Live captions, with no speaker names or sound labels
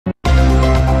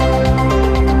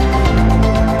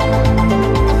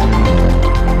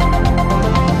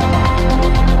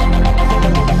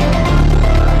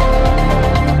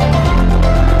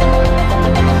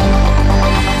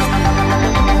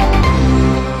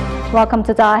Welcome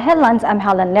to DaAi Headlines. I'm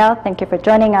Helen Liao. Thank you for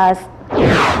joining us.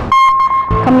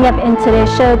 Coming up in today's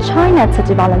show, China Tzu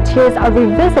Chi volunteers are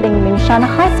revisiting Mingshan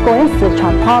High School in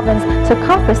Sichuan Province to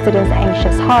comfort students'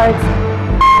 anxious hearts.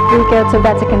 We go to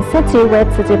Vatican City, where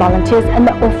Tzu Chi volunteers and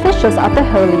the officials of the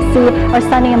Holy See are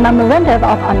signing a memorandum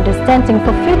of understanding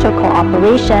for future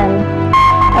cooperation.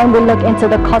 And we look into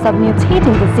the cause of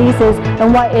mutating diseases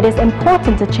and why it is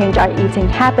important to change our eating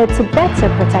habits to better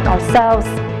protect ourselves.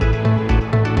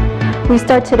 We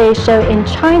start today's show in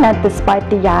China. Despite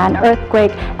the Ya'an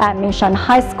earthquake at Mingshan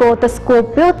High School, the school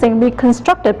building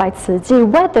reconstructed by Tzu Chi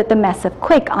weathered the massive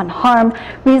quake unharmed.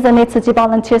 Recently, Tzu Chi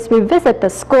volunteers revisit the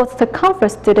schools to comfort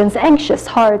students' anxious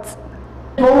hearts.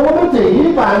 3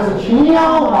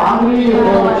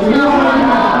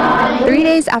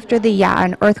 days after the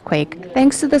Ya'an earthquake,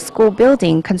 thanks to the school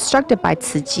building constructed by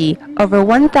Tzu Chi, over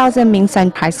 1,000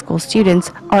 Mingshan High School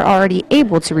students are already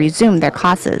able to resume their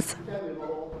classes.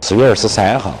 On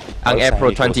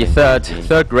April 23rd,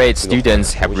 third-grade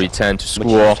students have returned to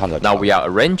school. Now we are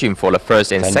arranging for the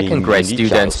first and second-grade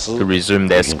students to resume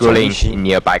their schooling in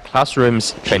nearby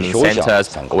classrooms, training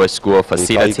centers, or school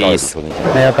facilities.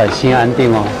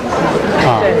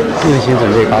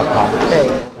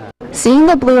 Seeing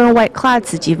the blue and white clad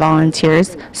Tzu Chi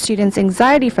volunteers, students'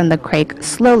 anxiety from the quake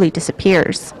slowly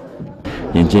disappears.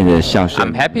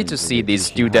 I'm happy to see these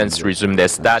students resume their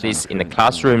studies in the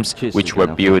classrooms which were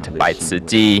built by Tzu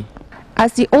Chi.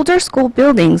 As the older school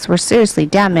buildings were seriously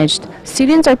damaged,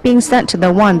 students are being sent to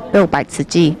the one built by Tzu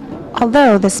Chi.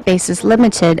 Although the space is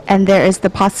limited and there is the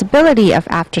possibility of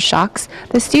aftershocks,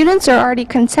 the students are already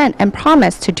content and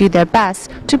promise to do their best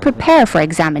to prepare for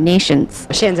examinations.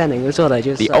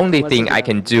 The only thing I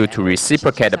can do to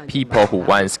reciprocate the people who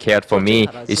once cared for me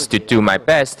is to do my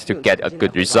best to get a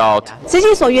good result. Currently,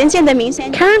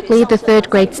 the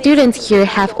third-grade students here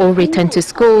have all returned to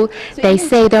school. They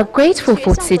say they're grateful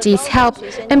for Tzu Chi's help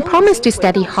and promise to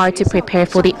study hard to prepare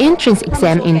for the entrance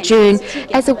exam in June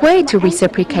as a way to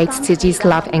reciprocate Tzu Chi's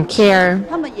love and care.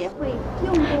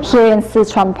 Here in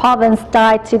Sichuan Province,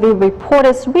 DaAi TV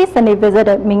reporters recently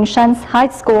visited Mingshan's high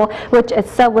school, which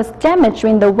itself was damaged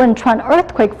during the Wenchuan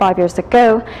earthquake 5 years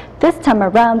ago. This time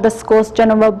around, the school's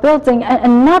general building and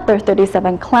another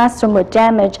 37 classrooms were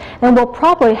damaged and will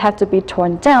probably have to be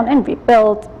torn down and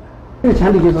rebuilt.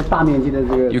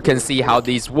 You can see how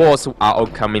these walls are all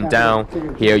coming down.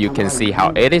 Here you can see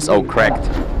how it is all cracked.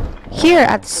 Here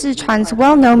at Sichuan's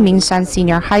well-known Mingshan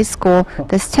Senior High School,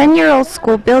 this 10-year-old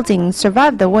school building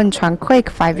survived the Wenchuan quake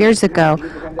 5 years ago,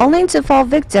 only to fall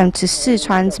victim to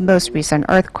Sichuan's most recent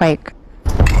earthquake.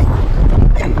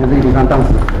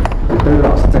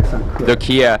 Look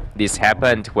here, this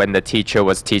happened when the teacher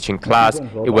was teaching class.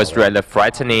 It was rather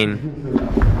frightening.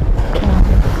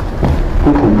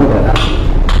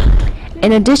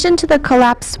 In addition to the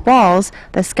collapsed walls,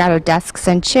 the scattered desks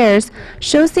and chairs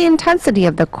shows the intensity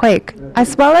of the quake,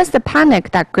 as well as the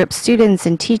panic that gripped students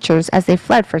and teachers as they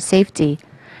fled for safety.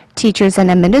 Teachers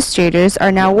and administrators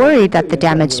are now worried that the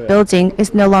damaged building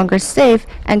is no longer safe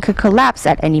and could collapse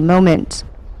at any moment.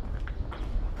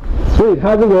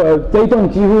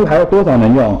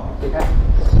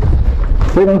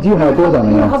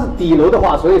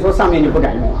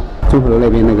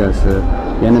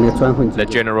 The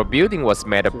general building was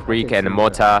made of brick and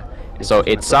mortar, so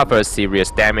it suffers serious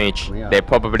damage. They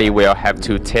probably will have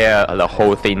to tear the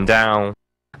whole thing down.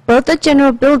 Both the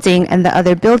general building and the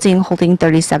other building holding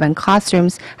 37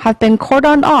 classrooms have been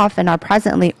cordoned off and are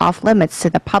presently off limits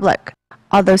to the public.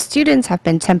 Although students have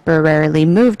been temporarily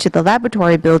moved to the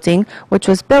laboratory building, which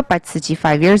was built by Tzu Chi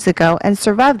 5 years ago and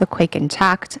survived the quake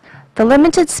intact, the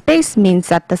limited space means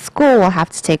that the school will have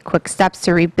to take quick steps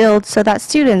to rebuild so that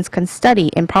students can study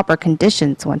in proper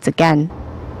conditions once again.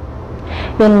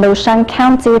 In Lushan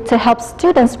County, to help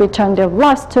students return their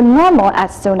lives to normal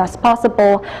as soon as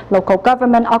possible, local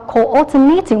government are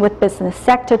coordinating with business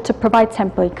sector to provide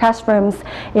temporary classrooms.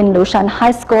 In Lushan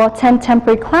High School, 10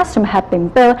 temporary classrooms have been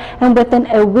built, and within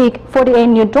a week, 48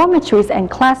 new dormitories and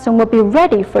classrooms will be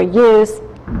ready for use.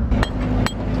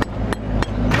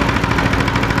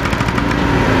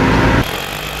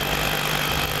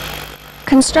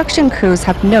 Construction crews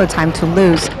have no time to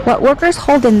lose. What workers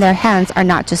hold in their hands are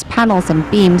not just panels and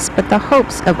beams, but the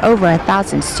hopes of over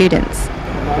 1,000 students.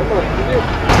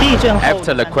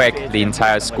 After the quake, the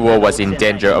entire school was in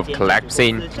danger of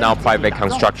collapsing. Now private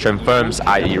construction firms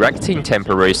are erecting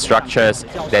temporary structures.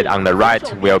 That on the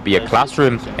right will be a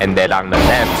classroom, and that on the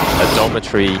left, a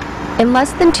dormitory. In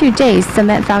less than 2 days,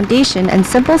 cement foundation and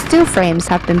simple steel frames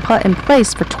have been put in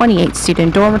place for 28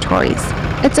 student dormitories.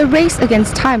 It's a race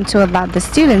against time to allow the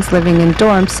students living in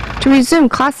dorms to resume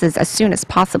classes as soon as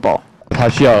possible.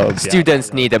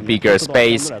 Students need a bigger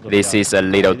space. This is a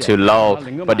little too low,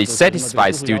 but it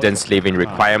satisfies students' living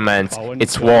requirements.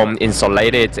 It's warm,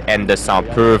 insulated, and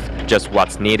soundproof, just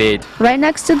what's needed. Right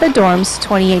next to the dorms,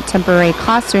 28 temporary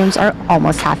classrooms are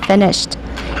almost half finished.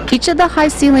 Each of the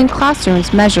high-ceiling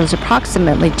classrooms measures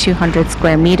approximately 200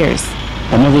 square meters.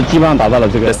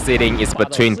 The ceiling is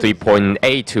between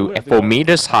 3.8 to 4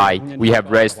 meters high. We have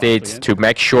raised it to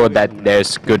make sure that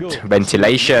there's good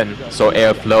ventilation, so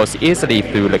air flows easily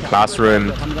through the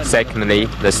classroom. Secondly,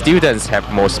 the students have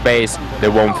more space. They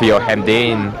won't feel hemmed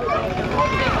in.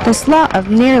 This lot of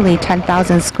nearly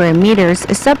 10,000 square meters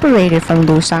is separated from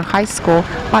Lushan High School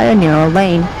by a narrow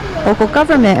lane. Local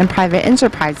government and private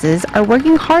enterprises are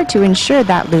working hard to ensure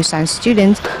that Lushan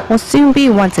students will soon be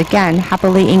once again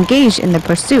happily engaged in the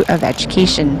pursuit of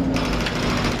education.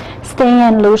 Staying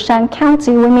in Lushan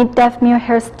County, we meet deaf-mute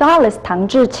hairstylist Tang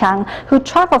Zhiqiang, who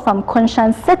traveled from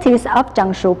Kunshan cities of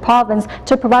Jiangsu province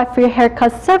to provide free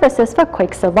haircut services for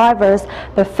quake survivors.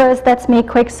 But first, let's meet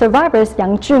quake survivors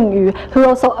Yang Junyu, who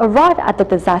also arrived at the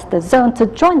disaster zone to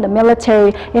join the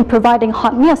military in providing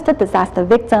hot meals to disaster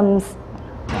victims.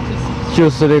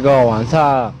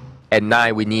 At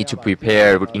night, we need to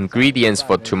prepare ingredients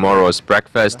for tomorrow's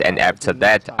breakfast, and after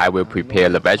that, I will prepare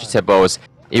the vegetables.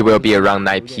 It will be around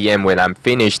 9 p.m. when I'm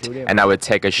finished, and I will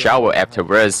take a shower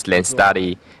afterwards, then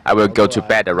study. I will go to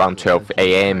bed around 12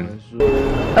 a.m.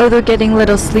 Although getting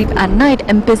little sleep at night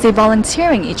and busy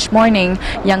volunteering each morning,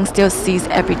 Yang still sees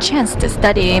every chance to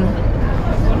study.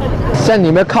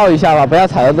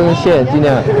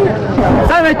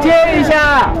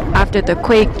 After the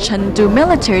quake, Chengdu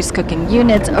military's cooking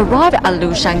units arrived at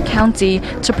Lushan County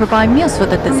to provide meals for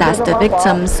the disaster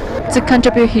victims. To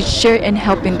contribute his share in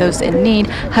helping those in need,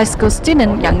 high school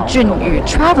student Yang Junyu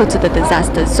traveled to the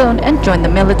disaster zone and joined the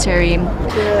military.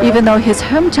 Even though his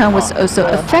hometown was also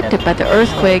affected by the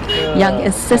earthquake, Yang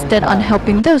insisted on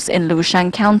helping those in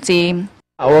Lushan County.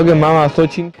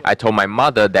 I told my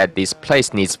mother that this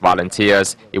place needs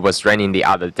volunteers. It was raining the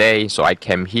other day, so I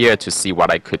came here to see what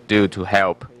I could do to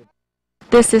help.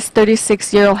 This is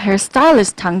 36-year-old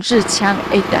hairstylist Tang Zhiqiang,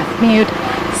 a deaf-mute.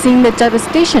 Seeing the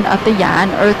devastation of the Ya'an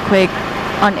earthquake,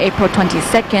 on April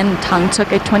 22nd, Tang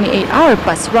took a 28-hour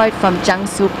bus ride from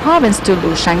Jiangsu province to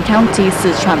Lushan County,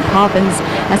 Sichuan province,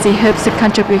 as he hopes to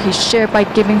contribute his share by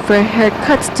giving free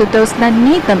haircuts to those that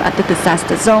need them at the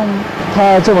disaster zone.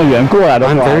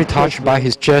 I'm very touched by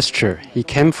his gesture. He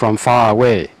came from far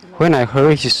away. When I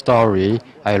heard his story,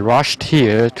 I rushed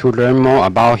here to learn more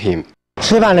about him.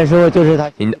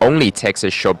 He only takes a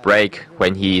short break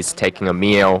when he is taking a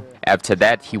meal. After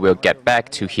that, he will get back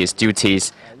to his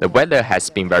duties. The weather has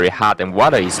been very hot and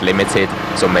water is limited,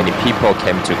 so many people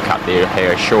came to cut their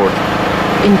hair short.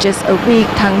 In just a week,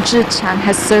 Tang Zhiqiang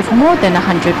has served more than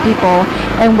 100 people,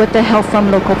 and with the help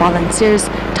from local volunteers,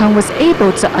 Tang was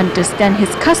able to understand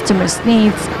his customers'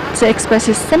 needs. To express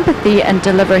his sympathy and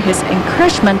deliver his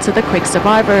encouragement to the quake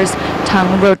survivors,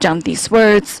 Tang wrote down these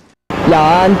words. 雅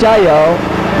安加油，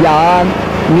雅安，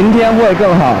明天会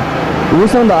更好。无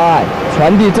声的爱，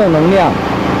传递正能量。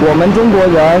我们中国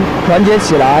人团结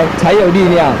起来才有力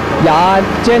量。雅安，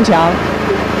坚强。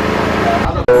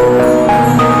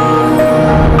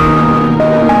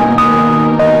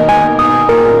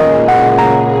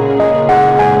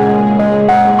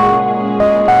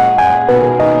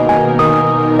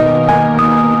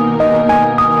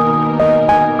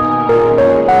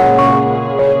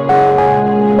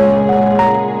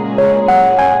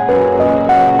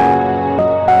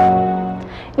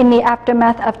 In the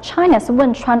aftermath of China's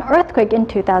Wenchuan earthquake in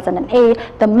 2008,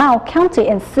 the Mao County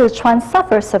in Sichuan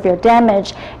suffered severe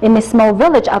damage. In the small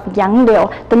village of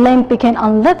Yangliu, the land became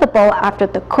unlivable after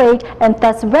the quake, and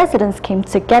thus residents came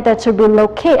together to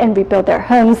relocate and rebuild their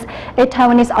homes. A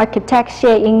Taiwanese architect,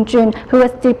 Xie Yingjun, who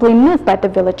was deeply moved by the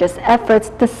village's efforts,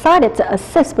 decided to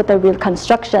assist with the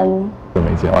reconstruction.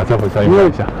 Soon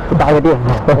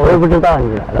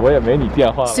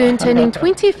turning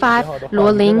 25,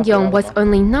 Luo Lingyong was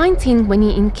only 19 when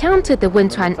he encountered the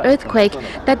Wenchuan earthquake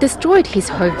that destroyed his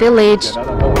whole village.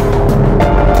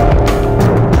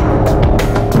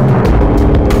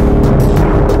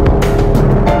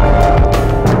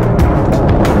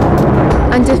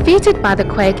 Undefeated by the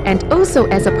quake and also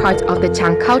as a part of the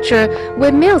Chang culture,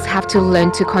 where males have to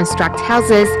learn to construct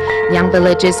houses, young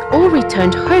villagers all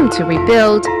returned home to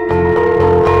rebuild.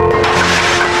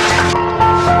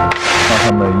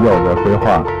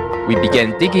 We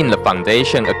began digging the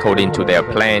foundation according to their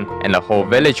plan, and the whole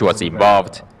village was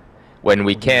involved. When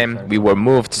we came, we were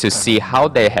moved to see how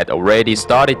they had already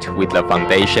started with the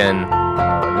foundation.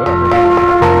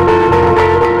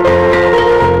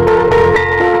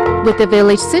 With the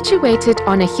village situated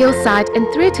on a hillside and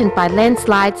threatened by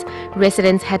landslides,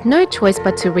 residents had no choice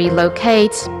but to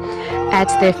relocate. At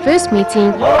their first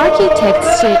meeting,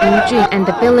 architects Xie Yingjun and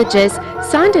the villagers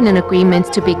signed an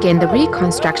agreement to begin the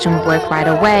reconstruction work right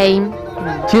away.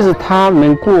 其实他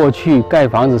们过去盖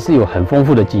房子是有很丰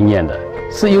富的经验的。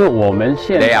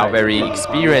 They are very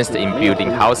experienced in building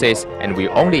houses, and we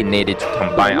only needed to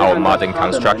combine our modern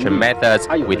construction methods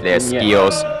with their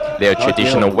skills. Their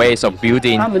traditional ways of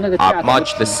building are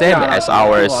much the same as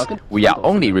ours. We are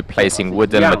only replacing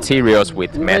wooden materials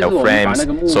with metal frames,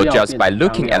 so just by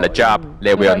looking at the job,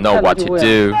 they will know what to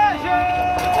do.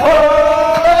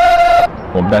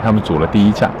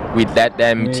 We led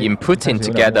them in putting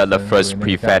together the first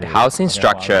prefab housing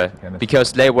structure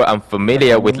because they were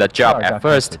unfamiliar with the job at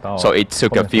first, so it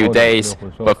took a few days.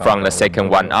 But from the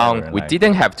second one on, we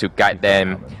didn't have to guide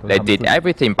them. They did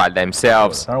everything by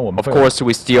themselves. Of course,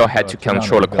 we still had to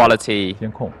control the quality.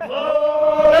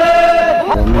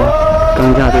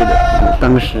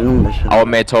 Our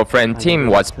metal frame team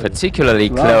was particularly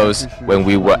close when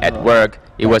we were at work.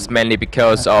 It was mainly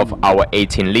because of our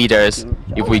 18 leaders.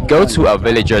 If we go to a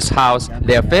villager's house,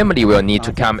 their family will need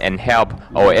to come and help,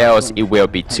 or else it will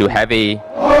be too heavy.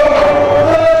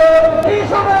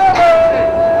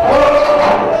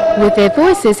 With their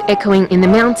voices echoing in the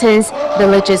mountains,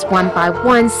 villagers one by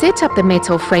one set up the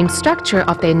metal frame structure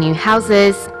of their new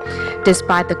houses.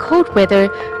 Despite the cold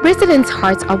weather, residents'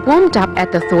 hearts are warmed up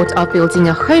at the thought of building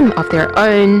a home of their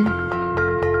own.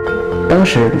 At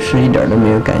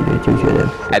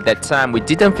that time, we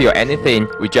didn't feel anything.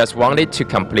 We just wanted to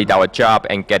complete our job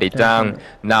and get it done.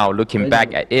 Now, looking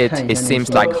back at it, it seems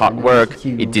like hard work.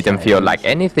 It didn't feel like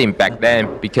anything back then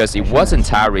because it wasn't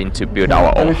tiring to build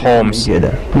our own homes.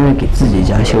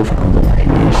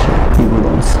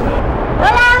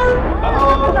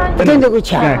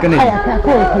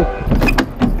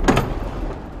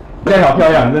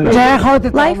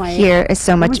 Life here is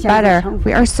so much better.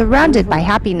 We are surrounded by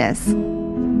happiness.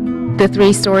 The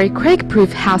three-story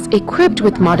quake-proof house equipped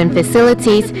with modern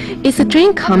facilities is a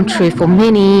dream come true for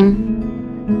many.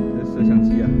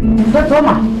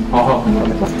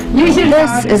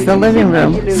 This is the living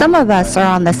room. Some of us are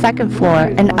on the second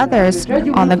floor and others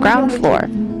on the ground floor.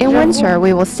 In winter,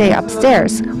 we will stay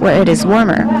upstairs, where it is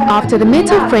warmer. After the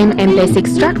metal frame and basic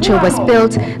structure was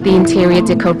built, the interior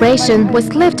decoration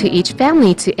was left to each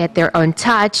family to add their own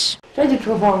touch.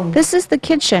 This is the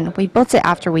kitchen. We built it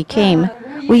after we came.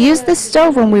 We used this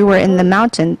stove when we were in the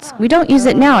mountains. We don't use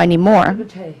it now anymore.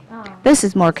 This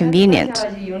is more convenient.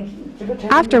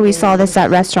 After we saw this at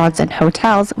restaurants and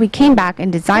hotels, we came back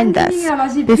and designed this.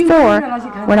 Before,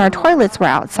 when our toilets were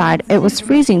outside, it was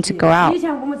freezing to go out.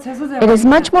 It is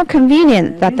much more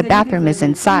convenient that the bathroom is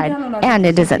inside, and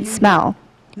it doesn't smell.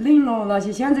 If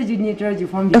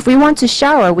we want to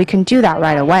shower, we can do that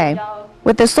right away.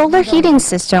 With the solar heating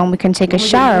system, we can take a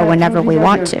shower whenever we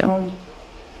want to.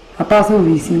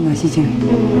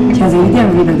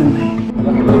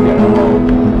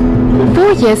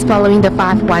 4 years following the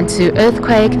 5.12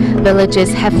 earthquake,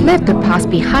 villagers have left the past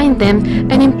behind them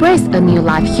and embraced a new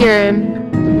life here.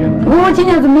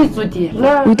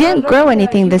 We didn't grow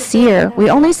anything this year. We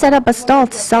only set up a stall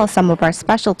to sell some of our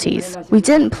specialties. We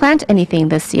didn't plant anything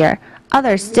this year.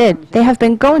 Others did. They have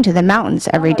been going to the mountains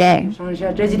every day. Luo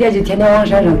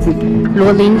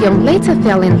Lingyong later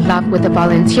fell in love with a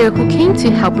volunteer who came to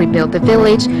help rebuild the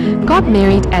village, got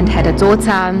married and had a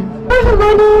daughter.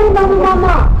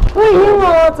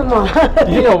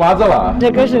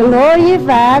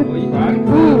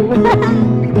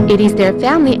 It is their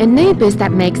family and neighbors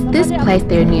that makes this place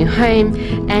their new home,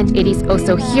 and it is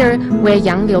also here where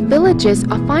young Liu villagers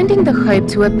are finding the hope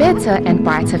to a better and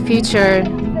brighter future.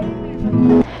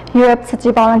 Europe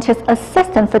Tzu Volunteers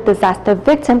Assistance for Disaster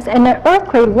Victims in an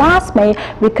earthquake last May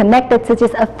reconnected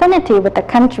Tzu's affinity with the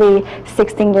country.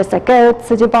 16 years ago,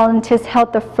 Tzu Volunteers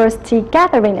held the first tea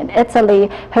gathering in Italy,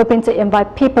 hoping to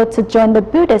invite people to join the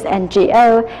Buddhist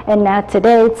NGO. And now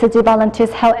today, Tzu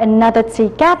Volunteers held another tea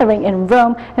gathering in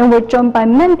Rome and were joined by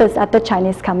members of the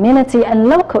Chinese community and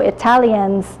local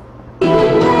Italians.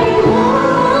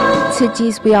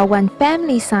 Tzu's We Are One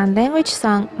Family Sign Language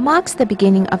song marks the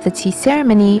beginning of the tea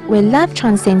ceremony where love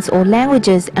transcends all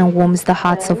languages and warms the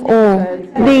hearts of all.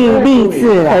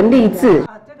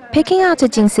 Picking out a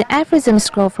Jingsi aphorism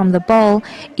scroll from the bowl,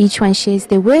 each one shares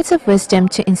their words of wisdom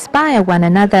to inspire one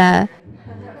another.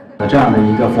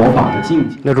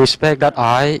 The respect that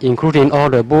I, including all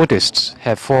the Buddhists,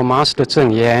 have for Master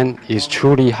Zheng Yan is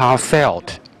truly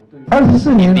heartfelt.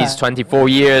 In these 24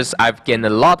 years, I've gained a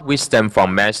lot of wisdom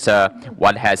from Master.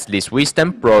 What has this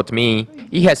wisdom brought me?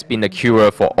 It has been a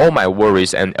cure for all my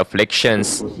worries and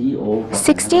afflictions.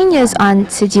 16 years on,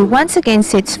 Tzu Chi once again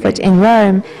sets foot in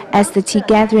Rome, as the tea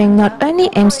gathering not only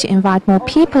aims to invite more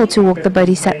people to walk the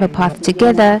Bodhisattva path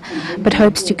together, but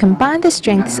hopes to combine the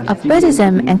strengths of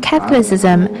Buddhism and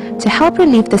Catholicism to help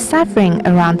relieve the suffering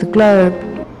around the globe.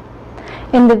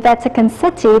 In the Vatican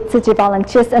City, Tzu Chi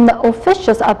volunteers and the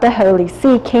officials of the Holy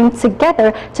See came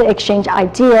together to exchange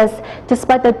ideas.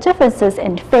 Despite the differences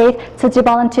in faith, Tzu Chi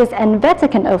volunteers and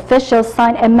Vatican officials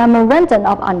signed a memorandum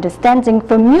of understanding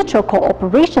for mutual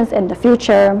cooperations in the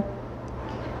future.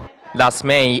 Last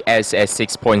May, as a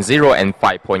 6.0 and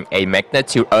 5.8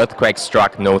 magnitude earthquake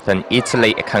struck northern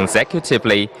Italy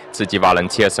consecutively, Tzu Chi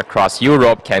volunteers across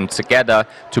Europe came together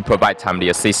to provide timely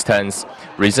assistance.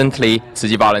 Recently, Tzu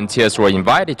Chi volunteers were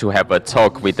invited to have a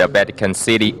talk with the Vatican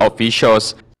City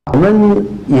officials.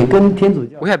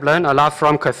 We have learned a lot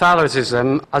from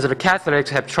Catholicism, as the Catholics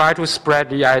have tried to spread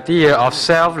the idea of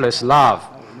selfless love,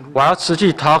 while Tzu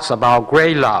Chi talks about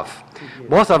great love.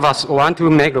 Both of us want to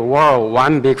make the world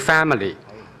one big family.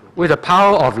 With the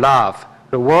power of love,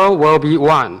 the world will be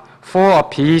one, full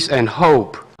of peace and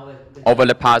hope. Over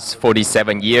the past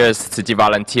 47 years, Tzu Chi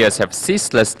volunteers have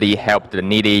ceaselessly helped the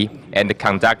needy and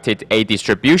conducted aid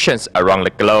distributions around the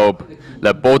globe.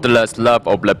 The borderless love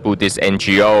of the Buddhist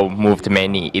NGO moved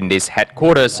many in this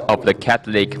headquarters of the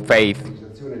Catholic faith.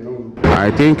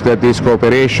 I think that this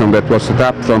cooperation that was set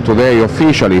up from today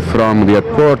officially from the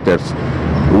headquarters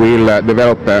will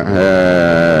develop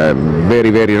very,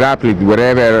 very rapidly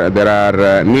wherever there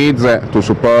are needs to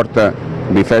support the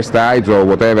first aids or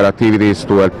whatever activities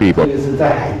to help people.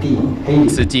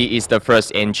 Tzu Chi is the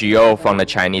first NGO from the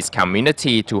Chinese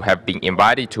community to have been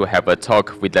invited to have a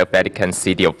talk with the Vatican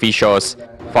City officials.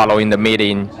 Following the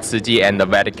meeting, Tzu Chi and the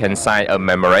Vatican signed a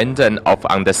memorandum of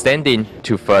understanding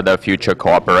to further future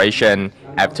cooperation,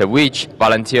 after which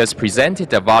volunteers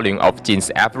presented a volume of Jin's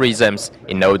aphorisms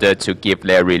in order to give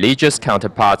their religious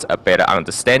counterparts a better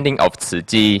understanding of Tzu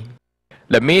Chi.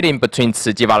 The meeting between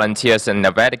Tzu Chi volunteers and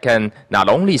the Vatican not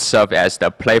only served as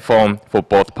the platform for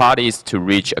both parties to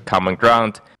reach a common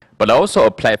ground, but also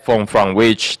a platform from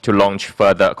which to launch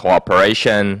further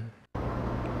cooperation.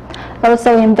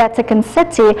 Also in Vatican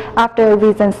City, after a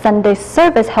recent Sunday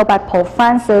service held by Pope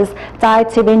Francis,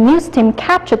 DaAi TV news team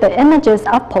captured the images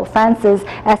of Pope Francis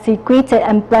as he greeted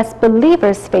and blessed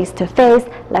believers face to face.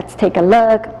 Let's take a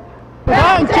look.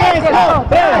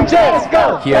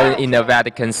 Here in the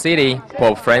Vatican City,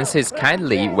 Pope Francis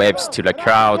kindly waves to the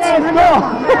crowd.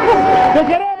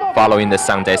 Following the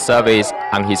Sunday service,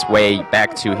 on his way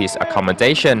back to his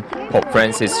accommodation, Pope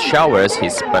Francis showers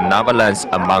his benevolence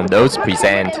among those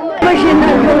present.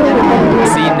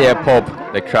 Seeing their Pope,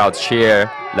 the crowd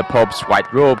cheer. The Pope's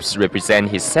white robes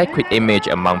represent his sacred image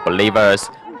among believers,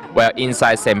 while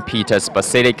inside St. Peter's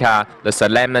Basilica, the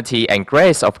solemnity and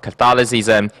grace of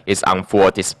Catholicism is on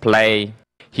full display.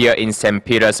 Here in St.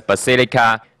 Peter's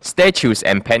Basilica, statues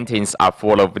and paintings are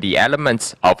full of the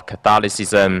elements of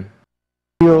Catholicism.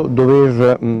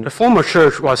 The former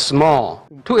church was small.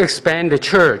 To expand the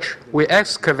church, we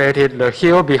excavated the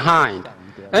hill behind.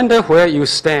 Under where you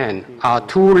stand are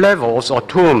 2 levels or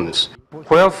tombs,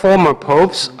 where former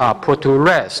popes are put to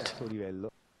rest.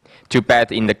 To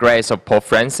bathe in the grace of Pope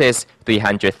Francis,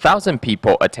 300,000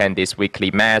 people attend this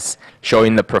weekly Mass,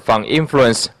 showing the profound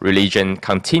influence religion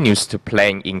continues to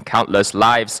play in countless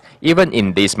lives, even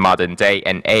in this modern day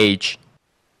and age.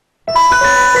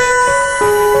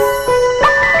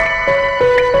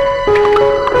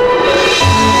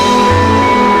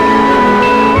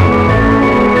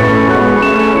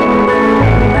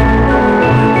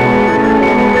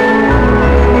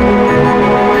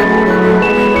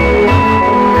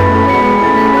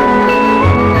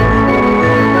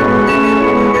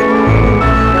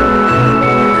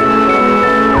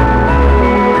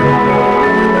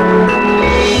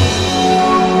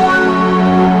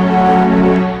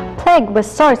 With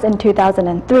SARS in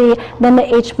 2003, then the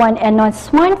H1N9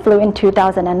 swine flu in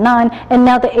 2009, and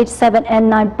now the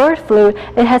H7N9 bird flu,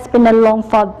 it has been a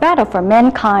long-fought battle for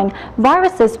mankind.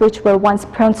 Viruses which were once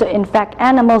prone to infect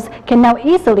animals can now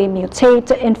easily mutate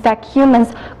to infect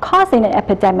humans, causing an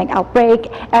epidemic outbreak.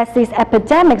 As these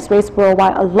epidemics raise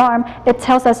worldwide alarm, it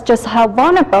tells us just how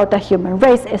vulnerable the human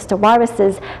race is to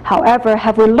viruses. However,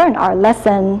 have we learned our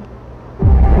lesson?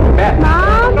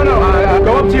 Mom? No,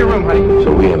 go up to your room, honey.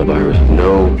 So we have a virus,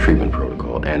 no treatment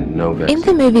protocol, and no vaccine. In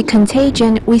the movie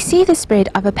Contagion, we see the spread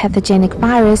of a pathogenic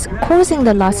virus causing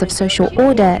the loss of social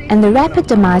order and the rapid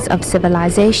demise of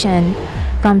civilization.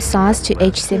 From SARS to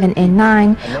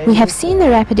H7N9, we have seen the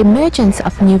rapid emergence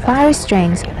of new virus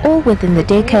strains all within the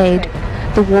decade.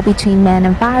 The war between man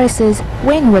and viruses,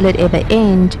 when will it ever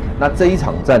end?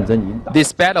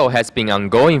 This battle has been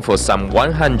ongoing for some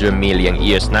 100 million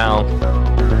years now.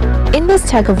 In this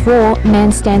tug of war,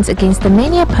 man stands against the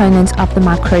many opponents of the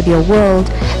microbial world,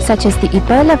 such as the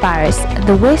Ebola virus,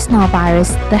 the West Nile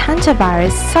virus, the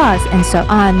hantavirus, SARS, and so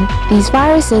on. These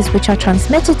viruses, which are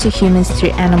transmitted to humans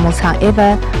through animals,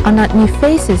 however, are not new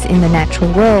faces in the natural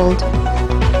world.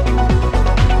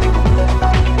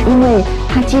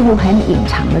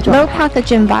 Low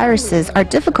pathogen viruses are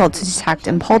difficult to detect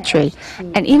in poultry,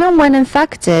 and even when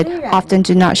infected, often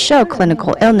do not show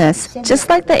clinical illness, just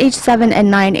like the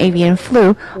H7N9 avian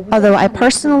flu. Although I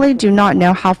personally do not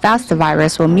know how fast the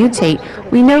virus will mutate,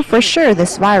 we know for sure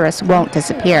this virus won't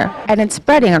disappear, and it's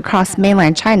spreading across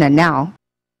mainland China now.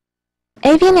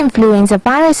 Avian influenza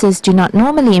viruses do not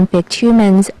normally infect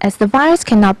humans, as the virus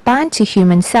cannot bind to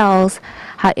human cells.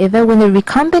 However, when the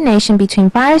recombination between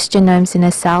virus genomes in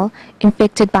a cell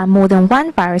infected by more than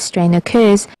one virus strain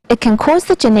occurs, it can cause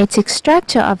the genetic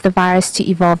structure of the virus to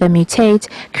evolve and mutate,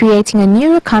 creating a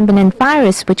new recombinant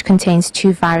virus which contains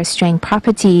two virus strain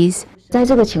properties.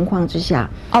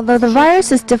 Although the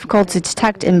virus is difficult to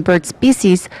detect in bird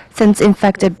species, since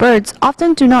infected birds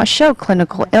often do not show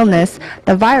clinical illness,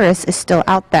 the virus is still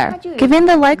out there. Given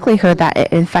the likelihood that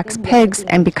it infects pigs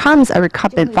and becomes a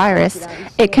recombinant virus,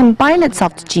 it can bind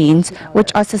itself to genes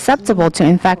which are susceptible to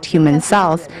infect human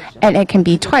cells, and it can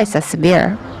be twice as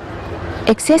severe.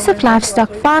 Excessive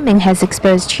livestock farming has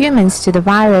exposed humans to the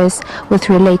virus, with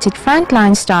related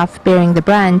frontline staff bearing the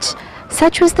brunt.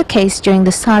 Such was the case during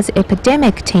the SARS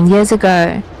epidemic 10 years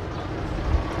ago.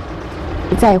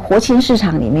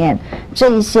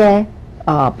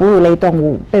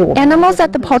 Animals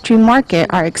at the poultry market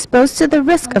are exposed to the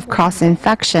risk of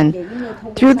cross-infection.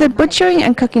 Through the butchering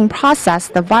and cooking process,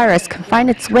 the virus can find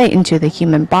its way into the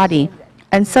human body.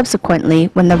 And subsequently,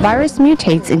 when the virus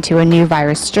mutates into a new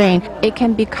virus strain, it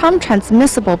can become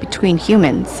transmissible between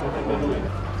humans.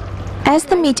 As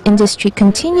the meat industry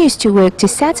continues to work to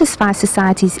satisfy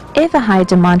society's ever higher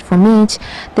demand for meat,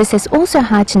 this has also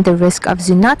heightened the risk of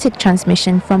zoonotic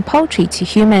transmission from poultry to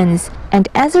humans. And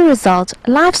as a result,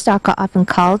 livestock are often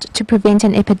culled to prevent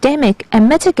an epidemic and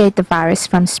mitigate the virus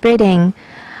from spreading.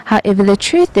 However, the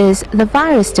truth is, the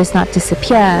virus does not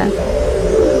disappear.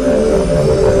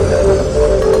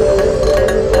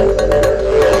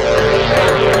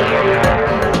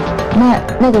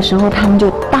 When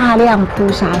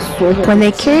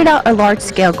they carried out a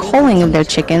large-scale culling of their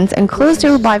chickens and closed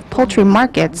their live poultry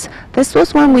markets, this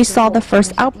was when we saw the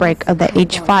first outbreak of the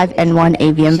H5N1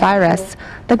 avian virus.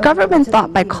 The government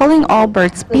thought by culling all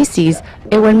bird species,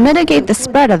 it would mitigate the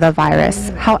spread of the virus.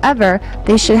 However,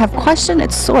 they should have questioned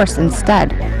its source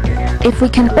instead. If we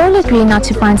can all agree not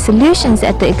to find solutions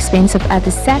at the expense of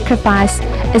others' sacrifice,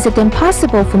 is it then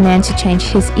possible for man to change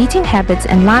his eating habits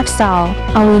and lifestyle?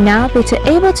 Are we now better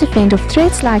able to fend off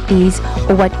threats like these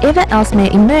or whatever else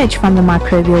may emerge from the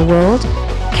microbial world?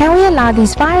 Can we allow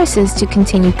these viruses to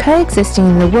continue coexisting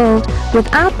in the world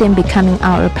without them becoming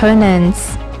our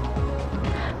opponents?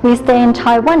 We stay in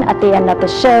Taiwan at the end of the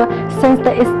show. Since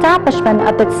the establishment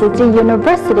of the Tzu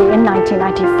University in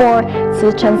 1994,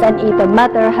 Tzu Chens and Yi, the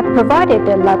mother, have provided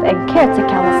their love and care to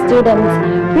countless students.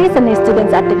 Recently,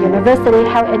 students at the university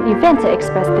held an event to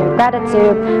express their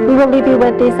gratitude. We will leave you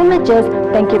with these images.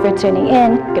 Thank you for tuning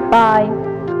in. Goodbye.